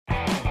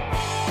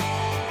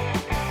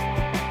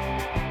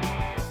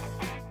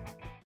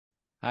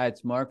Hi,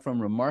 it's Mark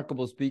from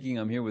Remarkable Speaking.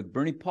 I'm here with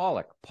Bernie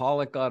Pollock,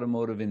 Pollock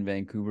Automotive in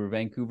Vancouver,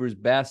 Vancouver's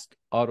best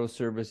auto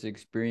service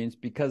experience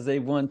because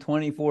they've won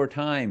 24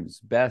 times.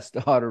 Best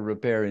auto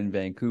repair in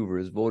Vancouver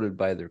is voted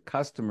by their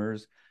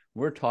customers.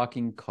 We're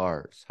talking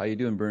cars. How you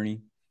doing,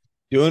 Bernie?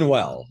 Doing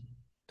well.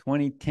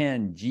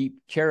 2010 Jeep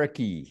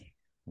Cherokee.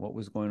 What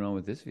was going on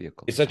with this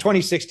vehicle? It's a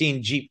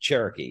 2016 Jeep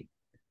Cherokee.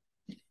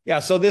 Yeah,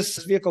 so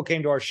this vehicle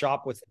came to our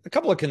shop with a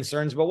couple of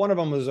concerns, but one of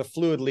them was a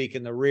fluid leak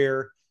in the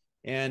rear.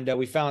 And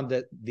we found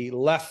that the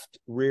left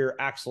rear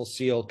axle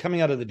seal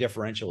coming out of the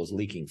differential is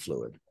leaking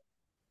fluid.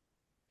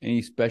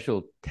 Any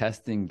special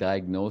testing,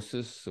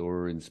 diagnosis,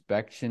 or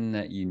inspection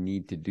that you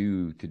need to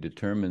do to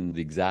determine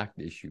the exact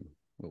issue?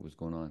 What was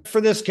going on?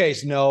 For this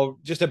case, no,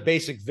 just a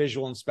basic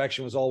visual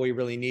inspection was all we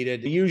really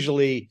needed.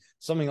 Usually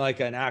something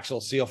like an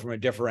axle seal from a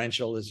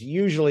differential is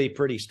usually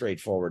pretty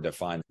straightforward to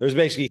find. There's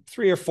basically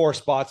 3 or 4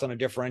 spots on a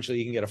differential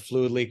you can get a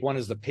fluid leak. One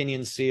is the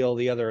pinion seal,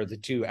 the other are the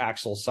 2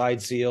 axle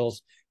side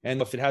seals. And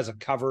if it has a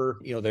cover,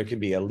 there can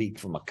be a leak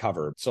from a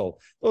cover. So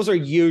those are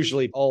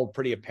usually all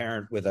pretty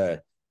apparent with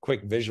a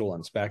quick visual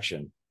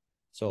inspection.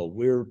 So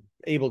we're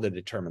able to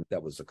determine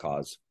that was the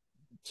cause.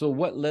 So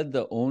what led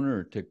the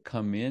owner to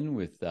come in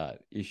with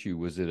that issue?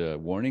 Was it a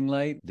warning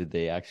light? Did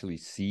they actually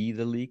see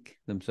the leak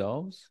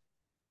themselves?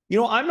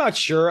 I'm not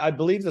sure. I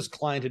believe this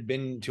client had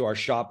been to our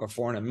shop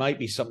before, and it might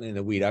be something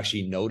that we'd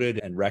actually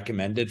noted and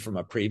recommended from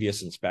a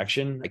previous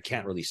inspection. I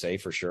can't really say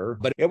for sure,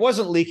 but it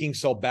wasn't leaking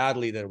so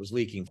badly that it was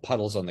leaking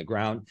puddles on the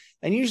ground.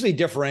 And usually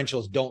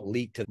differentials don't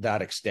leak to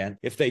that extent.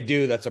 If they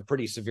do, that's a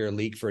pretty severe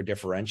leak for a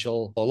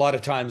differential. A lot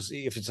of times,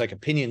 if it's like a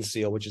pinion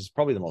seal, which is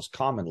probably the most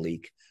common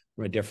leak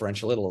from a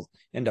differential, it'll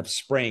end up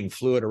spraying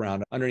fluid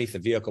around underneath the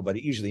vehicle, but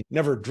it usually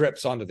never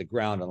drips onto the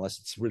ground unless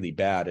it's really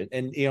bad.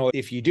 And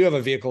if you do have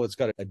a vehicle that's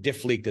got a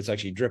diff leak that's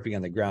actually dripping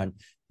on the ground,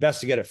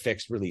 best to get it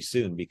fixed really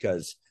soon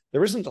because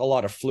there isn't a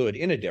lot of fluid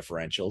in a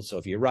differential. So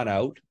if you run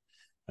out,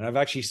 and I've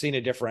actually seen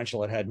a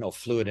differential that had no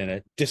fluid in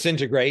it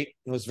disintegrate.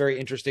 It was very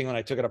interesting when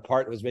I took it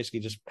apart. It was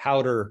basically just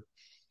powder,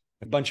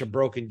 a bunch of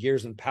broken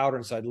gears and powder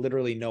inside,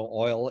 literally no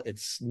oil.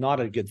 It's not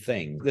a good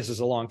thing. This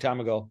is a long time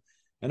ago.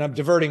 And I'm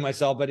diverting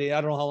myself, but I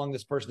don't know how long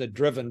this person had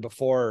driven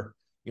before,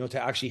 to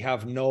actually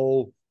have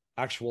no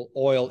actual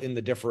oil in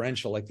the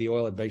differential, like the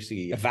oil had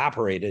basically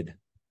evaporated,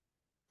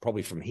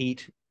 probably from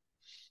heat.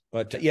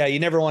 But yeah, you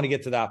never want to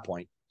get to that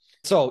point.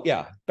 So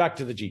yeah, back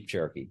to the Jeep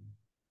Cherokee.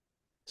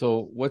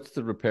 So what's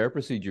the repair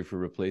procedure for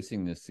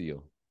replacing this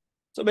seal?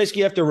 So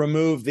basically you have to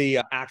remove the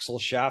axle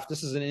shaft.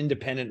 This is an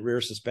independent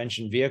rear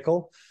suspension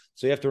vehicle.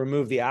 So you have to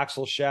remove the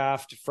axle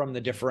shaft from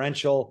the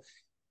differential.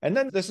 And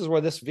then this is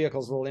where this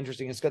vehicle is a little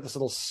interesting. It's got this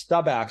little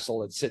stub axle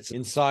that sits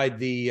inside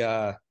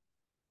the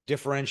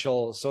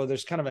differential. So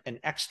there's kind of an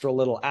extra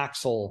little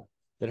axle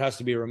that has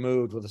to be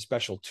removed with a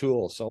special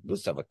tool. So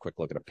let's have a quick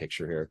look at a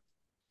picture here.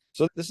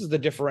 So this is the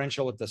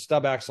differential with the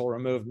stub axle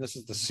removed. And this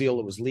is the seal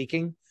that was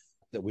leaking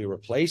that we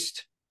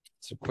replaced.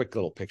 It's a quick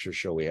little picture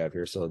show we have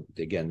here. So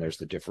again, there's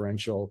the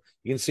differential.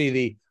 You can see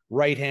the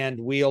right-hand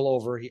wheel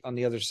over on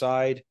the other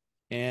side.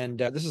 And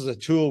this is a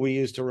tool we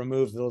use to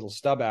remove the little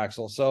stub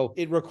axle. So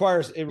it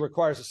requires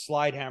a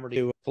slide hammer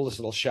to pull this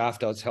little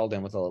shaft out. It's held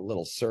in with a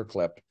little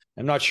circlip.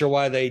 I'm not sure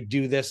why they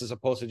do this as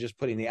opposed to just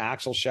putting the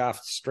axle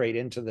shaft straight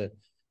into the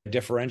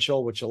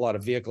differential, which a lot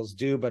of vehicles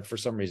do, but for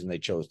some reason they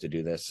chose to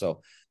do this.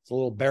 So it's a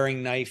little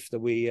bearing knife that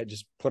we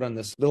just put on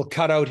this little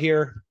cutout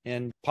here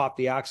and pop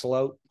the axle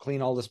out,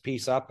 clean all this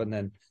piece up, and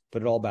then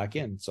put it all back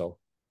in. So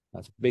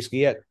that's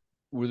basically it.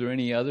 Were there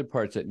any other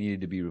parts that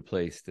needed to be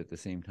replaced at the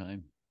same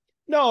time?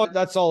 No,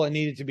 that's all that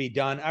needed to be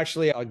done.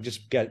 Actually, I'll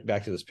just get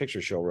back to this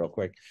picture show real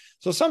quick.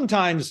 So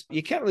sometimes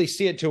you can't really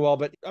see it too well,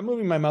 but I'm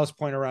moving my mouse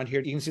pointer around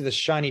here. You can see the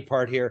shiny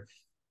part here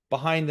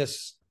behind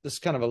this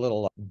kind of a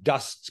little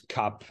dust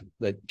cup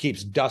that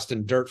keeps dust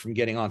and dirt from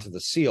getting onto the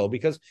seal,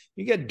 because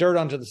you get dirt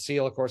onto the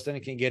seal, of course, then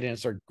it can get in and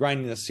start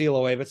grinding the seal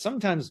away. But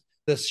sometimes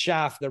this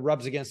shaft that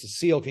rubs against the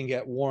seal can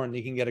get worn.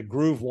 You can get a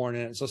groove worn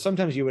in it. So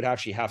sometimes you would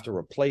actually have to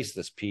replace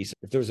this piece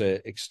if there's an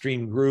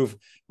extreme groove,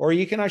 or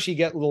you can actually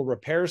get little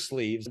repair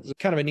sleeves. It's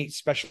kind of a neat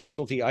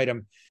specialty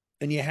item.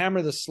 And you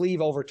hammer the sleeve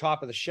over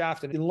top of the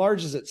shaft and it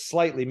enlarges it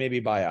slightly,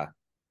 maybe by a,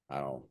 I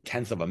don't know,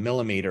 1/10 of a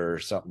millimeter or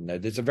something.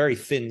 It's a very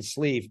thin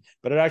sleeve,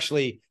 but it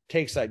actually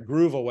takes that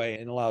groove away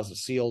and allows the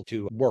seal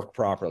to work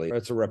properly.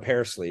 It's a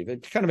repair sleeve.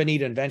 It's kind of a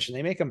neat invention.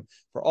 They make them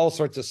for all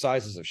sorts of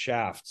sizes of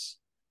shafts.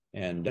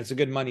 And it's a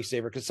good money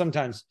saver because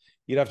sometimes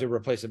you'd have to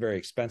replace a very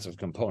expensive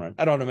component.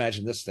 I don't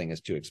imagine this thing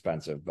is too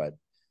expensive, but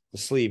the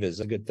sleeve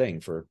is a good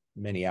thing for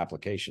many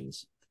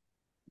applications.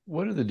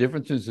 What are the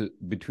differences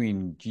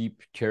between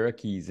Jeep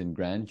Cherokees and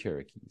Grand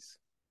Cherokees?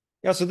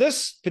 Yeah, so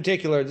this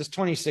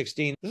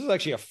 2016, this is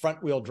actually a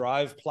front-wheel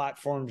drive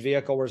platformed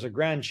vehicle, whereas a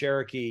Grand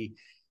Cherokee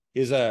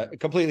is a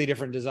completely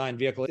different design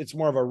vehicle. It's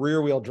more of a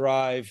rear-wheel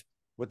drive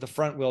with the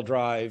front-wheel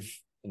drive,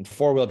 and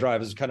four-wheel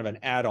drive is kind of an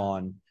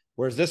add-on.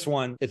 Whereas this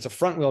one, it's a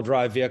front-wheel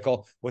drive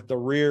vehicle with the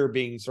rear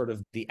being sort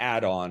of the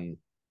add-on,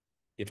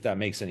 if that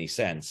makes any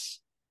sense.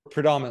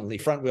 Predominantly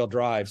front-wheel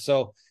drive.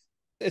 So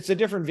It's a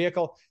different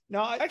vehicle.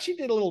 Now, I actually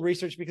did a little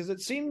research because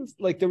it seemed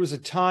like there was a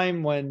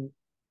time when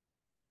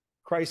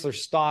Chrysler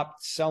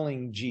stopped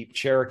selling Jeep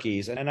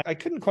Cherokees, and I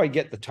couldn't quite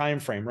get the time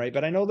frame right,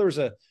 but I know there was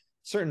a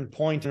certain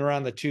point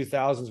around the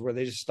 2000s where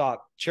they just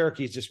stopped.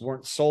 Cherokees just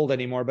weren't sold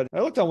anymore. But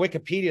I looked on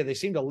Wikipedia; they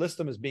seem to list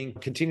them as being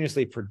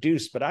continuously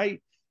produced. But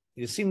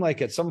it seemed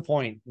like at some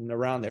point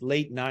around the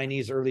late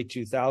 90s, early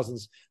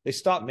 2000s, they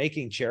stopped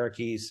making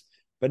Cherokees.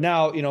 But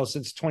now,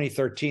 since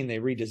 2013, they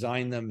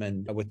redesigned them,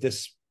 and with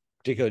this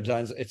particular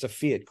design, it's a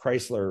Fiat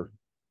Chrysler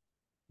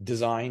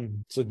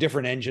design. So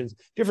different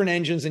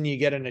engines than you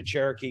get in a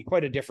Cherokee,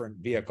 quite a different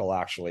vehicle,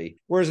 actually.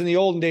 Whereas in the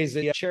olden days,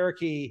 the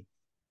Cherokee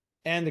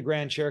and the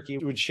Grand Cherokee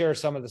would share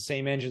some of the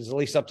same engines, at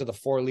least up to the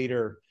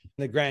 4-liter.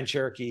 The Grand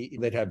Cherokee,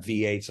 they'd have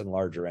V8s and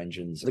larger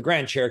engines. The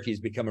Grand Cherokee has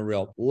become a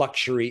real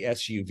luxury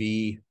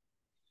SUV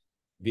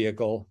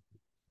vehicle,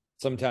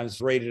 sometimes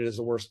rated as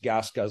the worst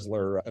gas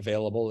guzzler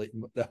available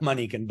that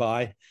money can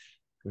buy,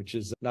 which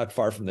is not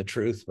far from the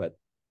truth, but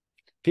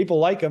people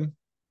like them.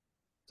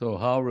 So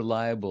how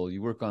reliable?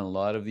 You work on a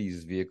lot of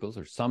these vehicles,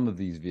 or some of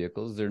these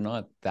vehicles. They're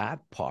not that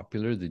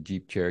popular, the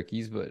Jeep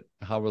Cherokees, but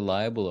how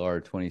reliable are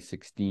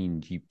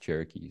 2016 Jeep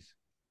Cherokees?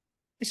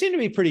 They seem to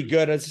be pretty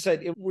good. As I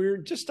said, we're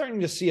just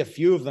starting to see a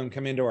few of them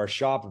come into our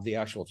shop of the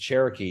actual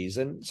Cherokees,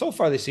 and so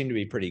far they seem to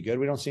be pretty good.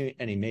 We don't see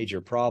any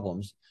major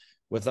problems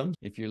with them.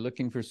 If you're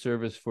looking for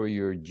service for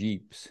your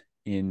Jeeps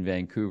in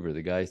Vancouver,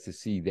 the guys to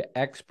see, the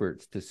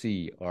experts to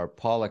see are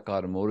Pollock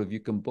Automotive.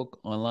 You can book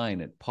online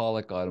at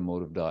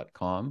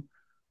pollockautomotive.com.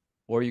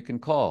 Or you can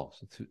call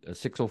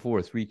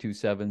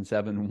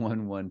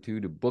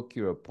 604-327-7112 to book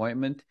your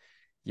appointment.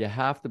 You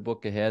have to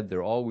book ahead.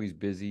 They're always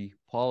busy.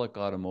 Pollock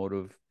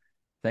Automotive.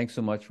 Thanks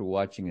so much for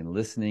watching and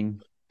listening.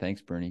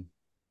 Thanks, Bernie.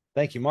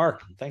 Thank you,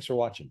 Mark. Thanks for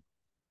watching.